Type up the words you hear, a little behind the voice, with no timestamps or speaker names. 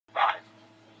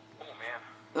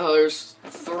Oh, there's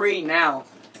 3 now.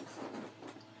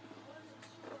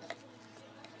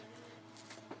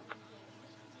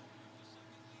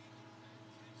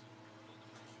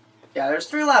 Yeah, there's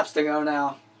 3 laps to go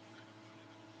now.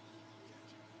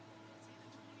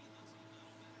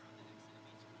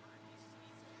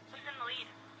 Who's in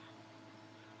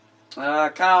the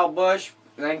lead? Kyle Busch,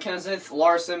 then Kenseth,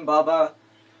 Larson, Bubba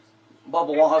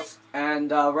Wallace, and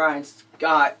Ryan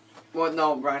Scott. Well,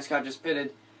 no, Ryan Scott just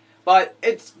pitted. But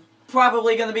it's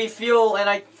probably going to be fuel, and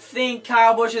I think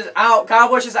Kyle Busch is out. Kyle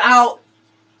Busch is out.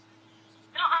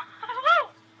 No,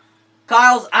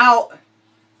 Kyle's out.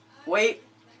 Wait.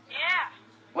 yeah.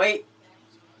 Wait.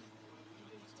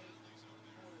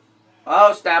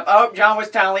 Oh, snap. Oh, John was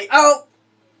Townley. Oh!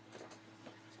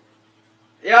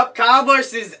 Yep, Kyle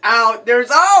Busch is out. There's...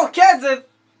 Oh, Kenseth!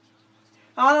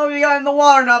 I don't know if he got in the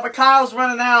water or not, but Kyle's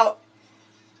running out.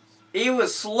 He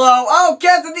was slow. Oh,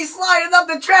 Kenseth, he's sliding up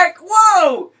the track.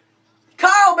 Whoa!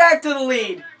 Kyle back to the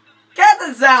lead.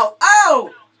 Kenseth's out.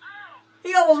 Oh!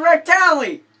 He almost wrecked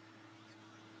Townley.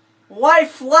 White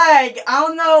flag. I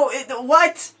don't know.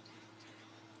 What?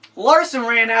 Larson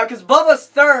ran out because Bubba's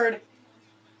third.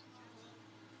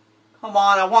 Come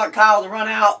on, I want Kyle to run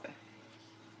out.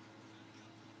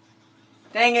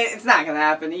 Dang it, it's not going to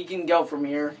happen. He can go from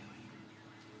here.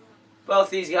 Both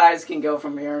these guys can go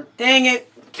from here. Dang it.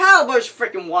 Kyle Busch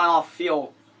freaking won off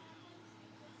fuel.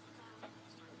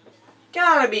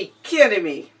 Gotta be kidding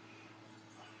me.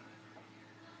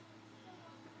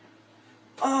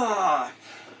 Ah.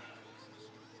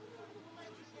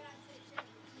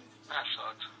 That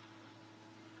sucks.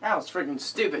 That was freaking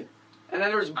stupid. And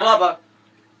then there's Bubba.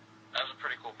 That was a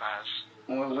pretty cool pass.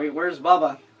 Wait, where's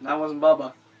Bubba? That wasn't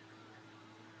Bubba.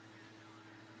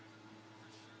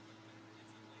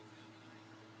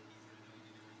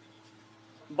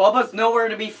 Bubba's nowhere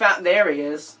to be found. There he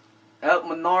is. Oh,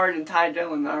 Menard and Ty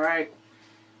Dillon. Alright.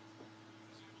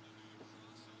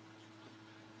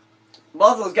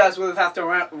 Both those guys would have to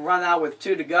run out with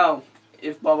 2 to go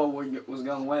if Bubba was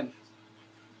going to win.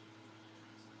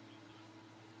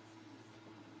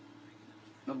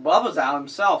 But Bubba's out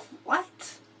himself. What?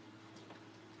 Is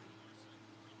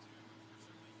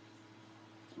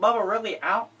Bubba really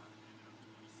out?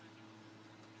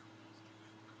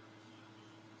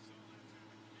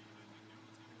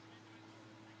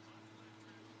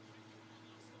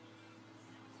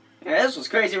 Yeah, this was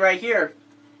crazy right here.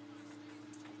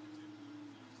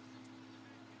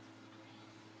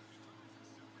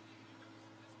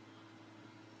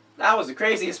 That was the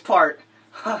craziest part.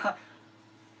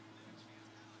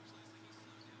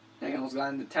 They almost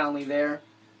got into Townley there.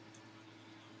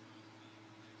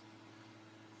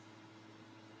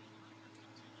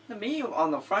 To me,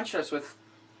 on the front stretch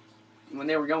when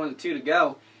they were going to 2 to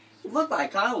go, it looked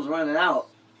like Kyle was running out.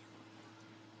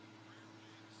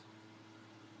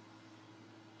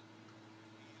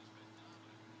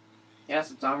 Yes,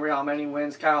 it's unreal how many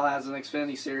wins Kyle has in the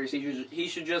Xfinity Series. He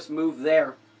should just move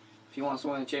there if he wants to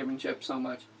win a championship so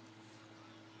much.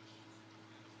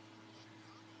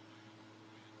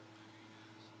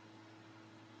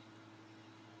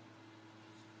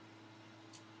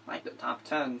 Like the top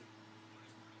 10.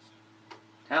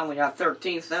 Townley got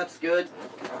 13th. That's good.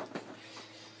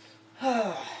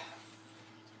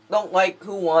 Don't like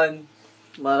who won,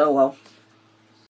 but oh well.